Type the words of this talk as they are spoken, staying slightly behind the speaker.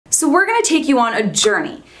So we're gonna take you on a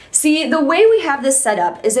journey. See, the way we have this set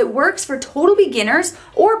up is it works for total beginners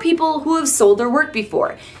or people who have sold their work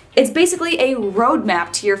before. It's basically a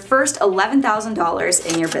roadmap to your first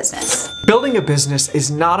 $11,000 in your business. Building a business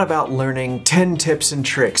is not about learning 10 tips and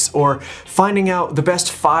tricks or finding out the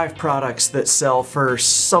best 5 products that sell for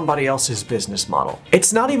somebody else's business model.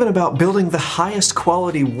 It's not even about building the highest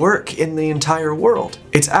quality work in the entire world.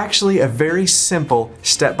 It's actually a very simple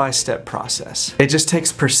step-by-step process. It just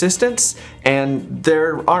takes persistence, and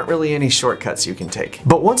there aren't really any shortcuts you can take.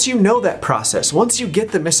 But once you know that process, once you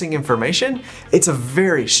get the missing information, it's a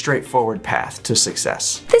very straightforward path to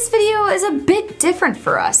success. This video is a bit different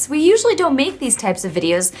for us. We usually don't make these types of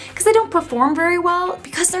videos because they don't perform very well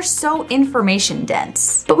because they're so information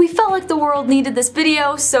dense. But we felt like the world needed this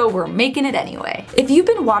video, so we're making it anyway. If you've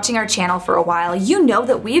been watching our channel for a while, you know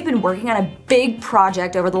that we've been working on a big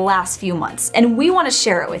project over the last few months, and we want to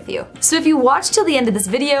share it with you. So if you watch till the end of this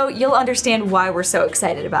video, you'll understand why we're so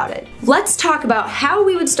excited about it. Let's talk about how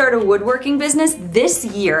we would start a woodworking business this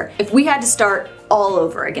year if we had to start all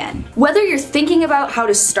over again. Whether you're thinking about how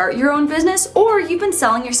to start your own business or you've been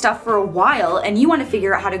selling your stuff for a while and you want to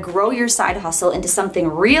figure out how to grow your side hustle into something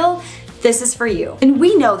real, this is for you. And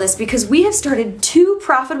we know this because we have started 2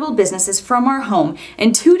 profitable businesses from our home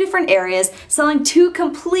in 2 different areas, selling 2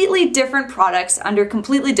 completely different products under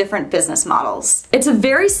completely different business models. It's a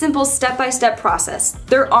very simple step-by-step process.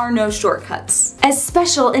 There are no shortcuts. As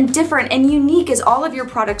special and different and unique as all of your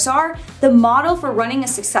products are, the model for running a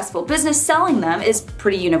successful business selling them is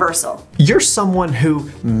pretty universal. You're someone who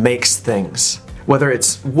makes things. Whether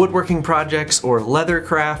it's woodworking projects or leather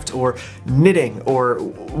craft or knitting or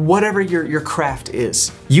whatever your craft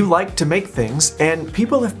is. You like to make things, and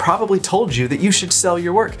people have probably told you that you should sell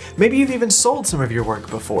your work. Maybe you've even sold some of your work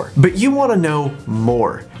before. But you want to know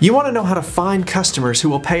more. You want to know how to find customers who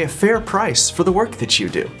will pay a fair price for the work that you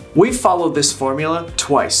do. We've followed this formula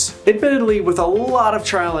twice, admittedly with a lot of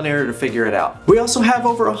trial and error to figure it out. We also have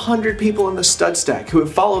over 100 people in the stud stack who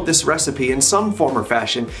have followed this recipe in some form or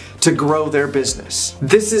fashion to grow their business.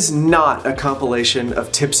 This is not a compilation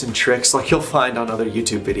of tips and tricks like you'll find on other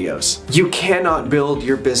YouTube videos. You cannot build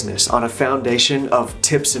your business on a foundation of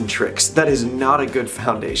tips and tricks. That is not a good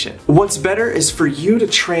foundation. What's better is for you to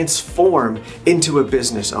transform into a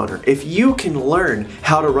business owner. If you can learn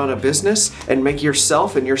how to run a business and make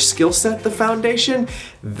yourself and your skill set the foundation,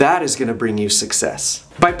 that is going to bring you success.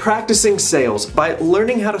 By practicing sales, by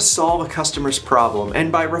learning how to solve a customer's problem,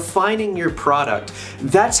 and by refining your product,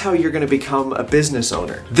 that's how you're going to become a business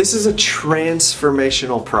owner. This is a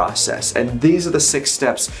transformational process, and these are the 6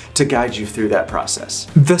 steps to guide you through that process.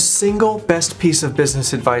 The single best piece of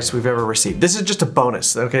business advice we've ever received. This is just a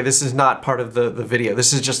bonus, okay? This is not part of the video.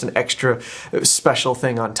 This is just an extra special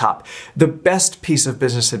thing on top. The best piece of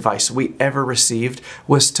business advice we ever received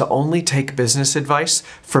was to only take business advice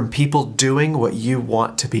from people doing what you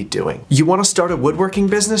want to be doing. You want to start a woodworking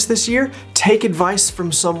business this year? Take advice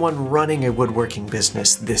from someone running a woodworking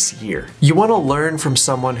business this year. You want to learn from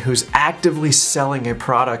someone who's actively selling a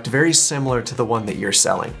product very similar to the one that you're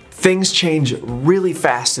selling. Things change really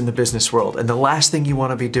fast in the business world, and the last thing you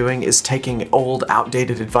want to be doing is taking old,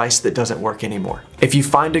 outdated advice that doesn't work anymore. If you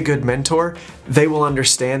find a good mentor, they will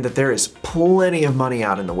understand that there is plenty of money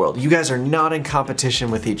out in the world. You guys are not in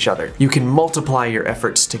competition with each other. You can multiply your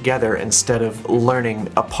efforts together instead of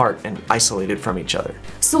learning apart and isolated from each other.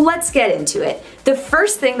 So let's get into it. The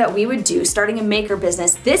first thing that we would do starting a maker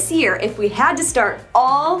business this year, if we had to start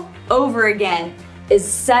all over again, is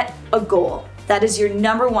set a goal. That is your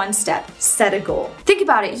 #1 step. Set a goal. Think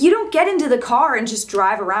about it. You don't get into the car and just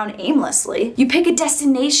drive around aimlessly. You pick a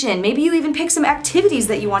destination. Maybe you even pick some activities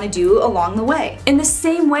that you want to do along the way. In the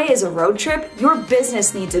same way as a road trip, your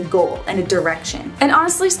business needs a goal and a direction. And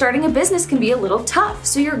honestly, starting a business can be a little tough,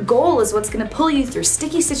 so your goal is what's going to pull you through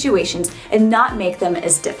sticky situations and not make them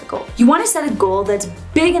as difficult. You want to set a goal that's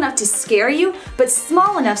big enough to scare you, but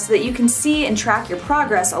small enough so that you can see and track your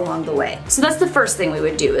progress along the way. So that's the first thing we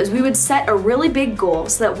would do, is we would set a really big goal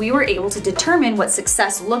so that we were able to determine what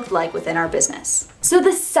success looked like within our business. So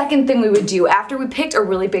the second thing we would do after we picked a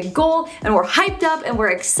really big goal and we're hyped up and we're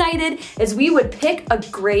excited is we would pick a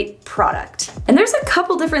great product. And there's a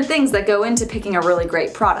couple different things that go into picking a really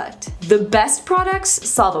great product. The best products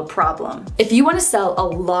solve a problem. If you want to sell a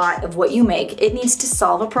lot of what you make, it needs to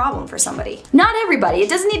solve a problem for somebody. Not everybody. It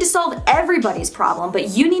doesn't need to solve everybody's problem, but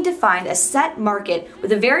you need to find a set market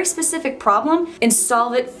with a very specific problem and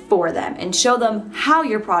solve it for them and show them how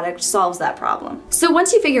your product solves that problem. So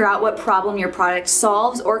once you figure out what problem your product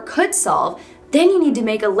solves or could solve, then you need to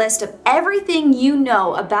make a list of everything you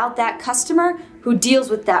know about that customer who deals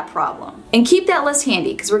with that problem. And keep that list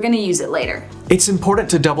handy because we're going to use it later. It's important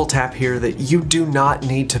to double tap here that you do not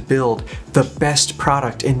need to build the best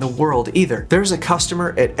product in the world either. There's a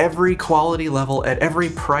customer at every quality level, at every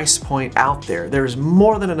price point out there. There's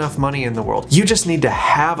more than enough money in the world. You just need to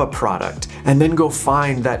have a product and then go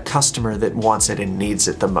find that customer that wants it and needs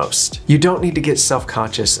it the most. You don't need to get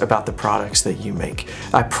self-conscious about the products that you make.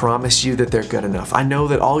 I promise you that they're good enough. I know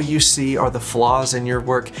that all you see are the flaws in your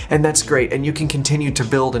work, and that's great, and you can continue to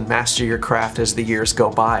build and master your craft as the years go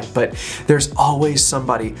by, but there's always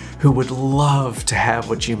somebody who would love to have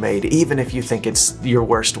what you made, even if you think it's your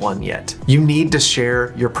worst one yet. You need to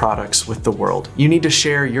share your products with the world. You need to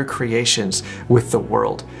share your creations with the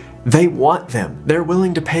world. They want them. They're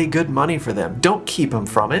willing to pay good money for them. Don't keep them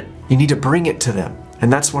from it. You need to bring it to them.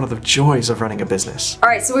 And that's one of the joys of running a business. All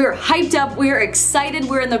right, so we are hyped up, we are excited,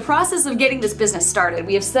 we're in the process of getting this business started.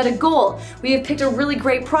 We have set a goal. We have picked a really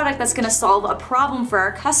great product that's gonna solve a problem for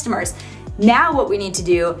our customers. Now what we need to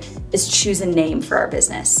do is choose a name for our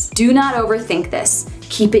business. Do not overthink this.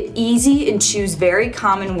 Keep it easy and choose very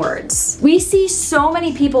common words. We see so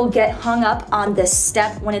many people get hung up on this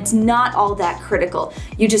step when it's not all that critical.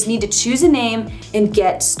 You just need to choose a name and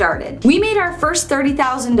get started. We made our first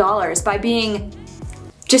 $30,000 by being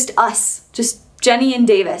just us, just Jennie and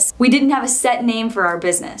Davis. We didn't have a set name for our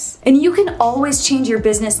business. And you can always change your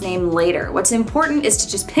business name later. What's important is to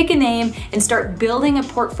just pick a name and start building a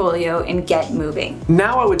portfolio and get moving.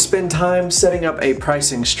 Now I would spend time setting up a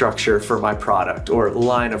pricing structure for my product or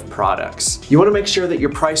line of products. You want to make sure that you're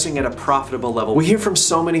pricing at a profitable level. We hear from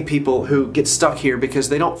so many people who get stuck here because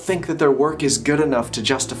they don't think that their work is good enough to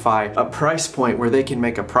justify a price point where they can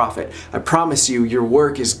make a profit. I promise you, your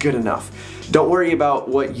work is good enough. Don't worry about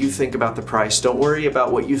what you think about the price. Don't worry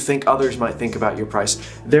about what you think others might think about your price.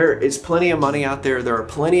 There is plenty of money out there. There are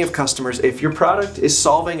plenty of customers. If your product is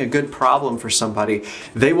solving a good problem for somebody,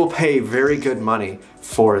 they will pay very good money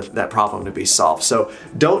for that problem to be solved. So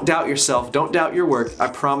don't doubt yourself. Don't doubt your work. I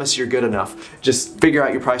promise you're good enough. Just figure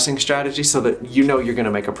out your pricing strategy so that you know you're going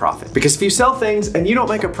to make a profit. Because if you sell things and you don't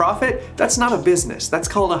make a profit, that's not a business. That's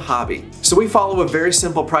called a hobby. So we follow a very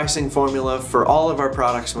simple pricing formula for all of our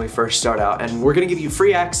products when we first start out. And we're going to give you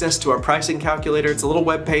free access to our pricing calculator. It's a little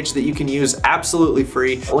web page that you can use absolutely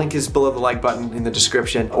free. The link is below the like button in the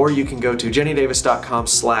description, or you can go to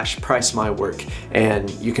jenniedavis.com/pricemywork and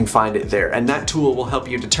you can find it there. And that tool will help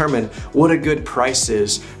you determine what a good price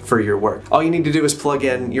is for your work. All you need to do is plug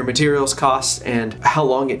in your materials costs and how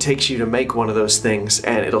long it takes you to make one of those things,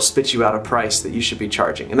 and it'll spit you out a price that you should be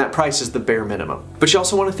charging. And that price is the bare minimum. But you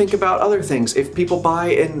also want to think about other things. If people buy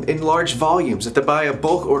in large volumes, if they buy a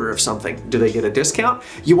bulk order of something, do they get a discount?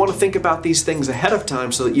 You want to think about these things ahead of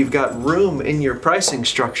time so that you've got room in your pricing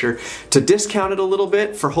structure to discount it a little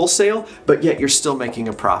bit for wholesale, but yet you're still making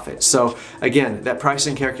a profit. So again, that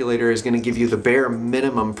pricing calculator is going to give you the bare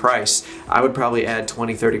minimum price. I would probably add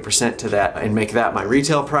 20-30% to that and make that my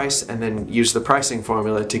retail price, and then use the pricing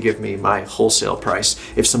formula to give me my wholesale price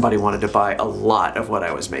if somebody wanted to buy a lot of what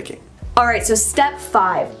I was making. All right, so step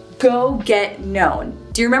 5, go get known.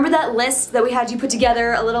 Do you remember that list that we had you put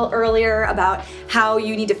together a little earlier about how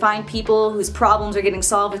you need to find people whose problems are getting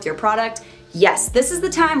solved with your product? Yes, this is the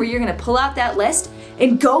time where you're gonna pull out that list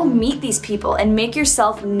and go meet these people and make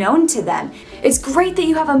yourself known to them. It's great that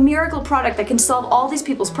you have a miracle product that can solve all these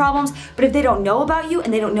people's problems, but if they don't know about you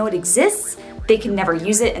and they don't know it exists, they can never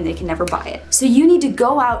use it and they can never buy it. So you need to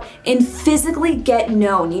go out and physically get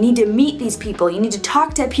known. You need to meet these people. You need to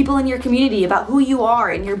talk to people in your community about who you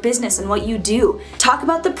are and your business and what you do. Talk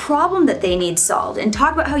about the problem that they need solved and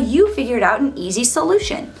talk about how you figured out an easy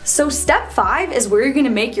solution. So step 5 is where you're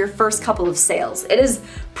gonna make your first couple of sales. It is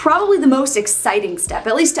probably the most exciting step,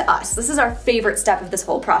 at least to us. This is our favorite step of this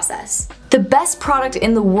whole process. The best product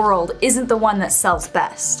in the world isn't the one that sells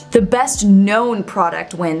best. The best known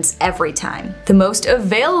product wins every time. The most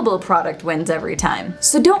available product wins every time.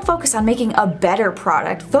 So don't focus on making a better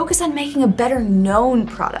product, focus on making a better known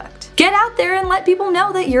product. Get out there and let people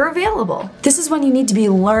know that you're available. This is when you need to be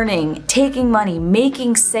learning, taking money,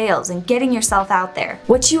 making sales, and getting yourself out there.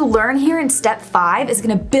 What you learn here in step 5 is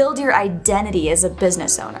gonna build your identity as a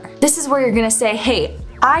business owner. This is where you're gonna say, hey,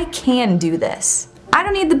 I can do this. I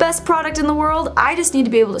don't need the best product in the world, I just need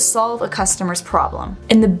to be able to solve a customer's problem.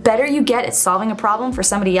 And the better you get at solving a problem for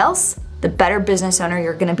somebody else, the better business owner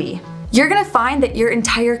you're gonna be. You're gonna find that your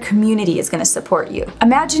entire community is gonna support you.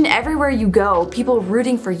 Imagine everywhere you go, people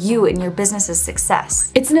rooting for you and your business's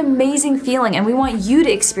success. It's an amazing feeling and we want you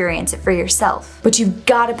to experience it for yourself. But you've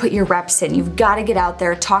gotta put your reps in, you've gotta get out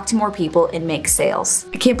there, talk to more people, and make sales.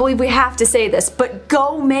 I can't believe we have to say this, but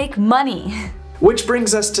go make money. Which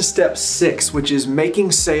brings us to step 6, which is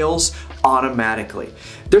making sales automatically.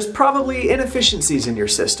 There's probably inefficiencies in your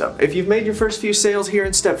system. If you've made your first few sales here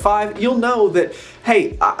in step 5, you'll know that,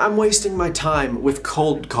 hey, I'm wasting my time with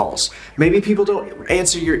cold calls. Maybe people don't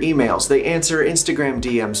answer your emails, they answer Instagram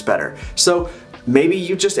DMs better. So maybe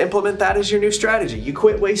you just implement that as your new strategy. You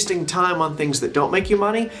quit wasting time on things that don't make you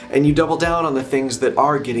money and you double down on the things that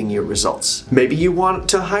are getting you results. Maybe you want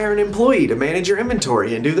to hire an employee to manage your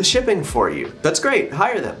inventory and do the shipping for you. That's great,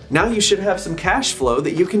 hire them. Now you should have some cash flow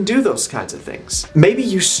that you can do those kinds of things. Maybe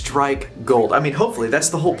you strike gold. I mean, hopefully that's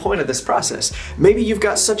the whole point of this process. Maybe you've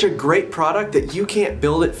got such a great product that you can't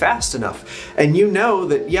build it fast enough. And you know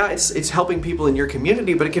that, yeah, it's helping people in your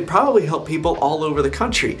community, but it could probably help people all over the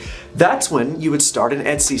country. That's when you would start an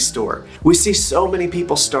Etsy store. We see so many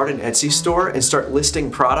people start an Etsy store and start listing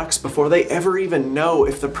products before they ever even know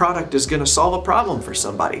if the product is going to solve a problem for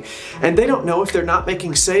somebody. And they don't know if they're not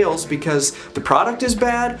making sales because the product is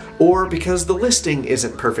bad or because the listing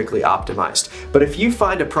isn't perfectly optimized. But if you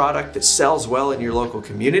find a product that sells well in your local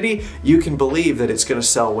community, you can believe that it's going to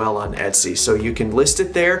sell well on Etsy. So you can list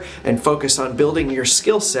it there and focus on building your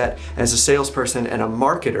skill set as a salesperson and a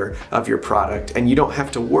marketer of your product, and you don't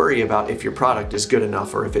have to worry about if your product is good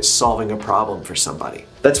enough or if it's solving a problem for somebody.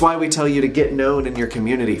 That's why we tell you to get known in your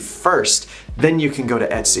community first, then you can go to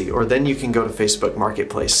Etsy or then you can go to Facebook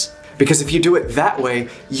Marketplace. Because if you do it that way,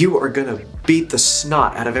 you are gonna beat the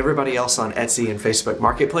snot out of everybody else on Etsy and Facebook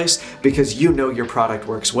Marketplace because you know your product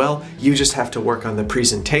works well. You just have to work on the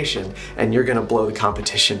presentation and you're gonna blow the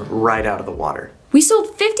competition right out of the water. We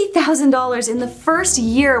sold $50,000 in the first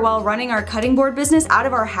year while running our cutting board business out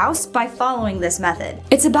of our house by following this method.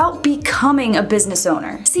 It's about becoming a business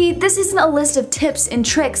owner. See, this isn't a list of tips and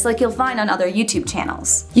tricks like you'll find on other YouTube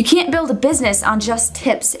channels. You can't build a business on just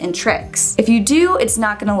tips and tricks. If you do, it's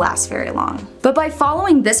not gonna last very long. But by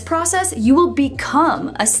following this process, you will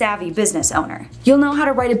become a savvy business owner. You'll know how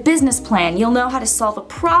to write a business plan, you'll know how to solve a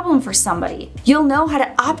problem for somebody, you'll know how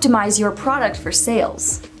to optimize your product for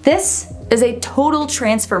sales. This is a total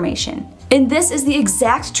transformation. And this is the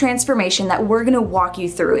exact transformation that we're gonna walk you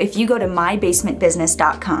through if you go to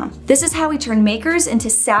mybasementbusiness.com. This is how we turn makers into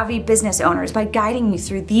savvy business owners by guiding you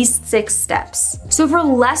through these 6 steps. So for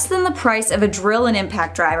less than the price of a drill and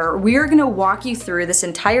impact driver, we are gonna walk you through this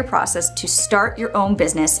entire process to start your own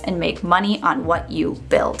business and make money on what you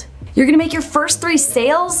build. You're gonna make your first 3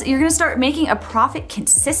 sales, you're gonna start making a profit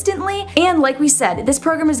consistently, and like we said, this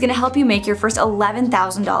program is gonna help you make your first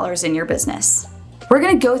 $11,000 in your business. We're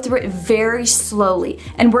gonna go through it very slowly,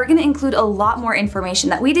 and we're gonna include a lot more information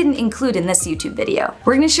that we didn't include in this YouTube video.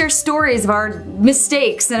 We're gonna share stories of our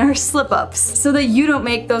mistakes and our slip-ups so that you don't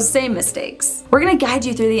make those same mistakes. We're gonna guide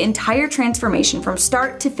you through the entire transformation from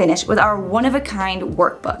start to finish with our one-of-a-kind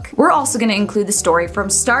workbook. We're also gonna include the story from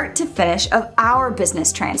start to finish of our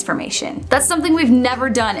business transformation. That's something we've never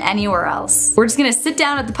done anywhere else. We're just gonna sit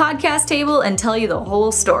down at the podcast table and tell you the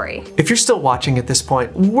whole story. If you're still watching at this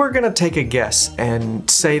point, we're gonna take a guess and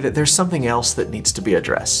say that there's something else that needs to be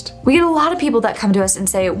addressed. We get a lot of people that come to us and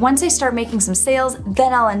say, once I start making some sales,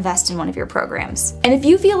 then I'll invest in one of your programs. And if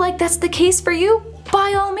you feel like that's the case for you,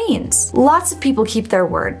 by all means. Lots of people keep their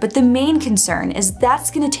word, but the main concern is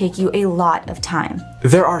that's gonna take you a lot of time.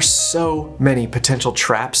 There are so many potential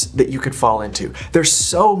traps that you could fall into. There's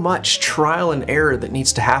so much trial and error that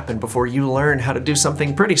needs to happen before you learn how to do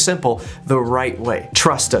something pretty simple the right way.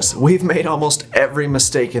 Trust us, we've made almost every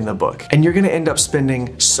mistake in the book, and you're gonna end up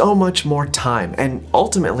spending so much more time and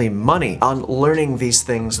ultimately money on learning these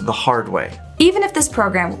things the hard way. Even if this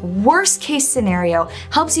program, worst case scenario,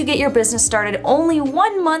 helps you get your business started only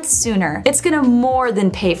 1 month sooner, it's gonna more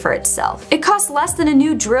than pay for itself. It costs less than a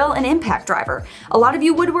new drill and impact driver. A lot of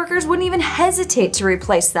you woodworkers wouldn't even hesitate to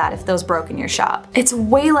replace that if those broke in your shop. It's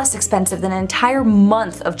way less expensive than an entire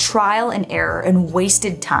month of trial and error and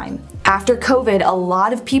wasted time. After COVID, a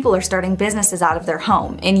lot of people are starting businesses out of their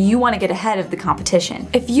home, and you want to get ahead of the competition.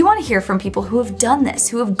 If you want to hear from people who have done this,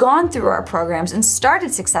 who have gone through our programs and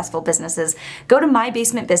started successful businesses, go to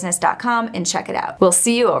mybasementbusiness.com and check it out. We'll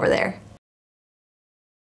see you over there.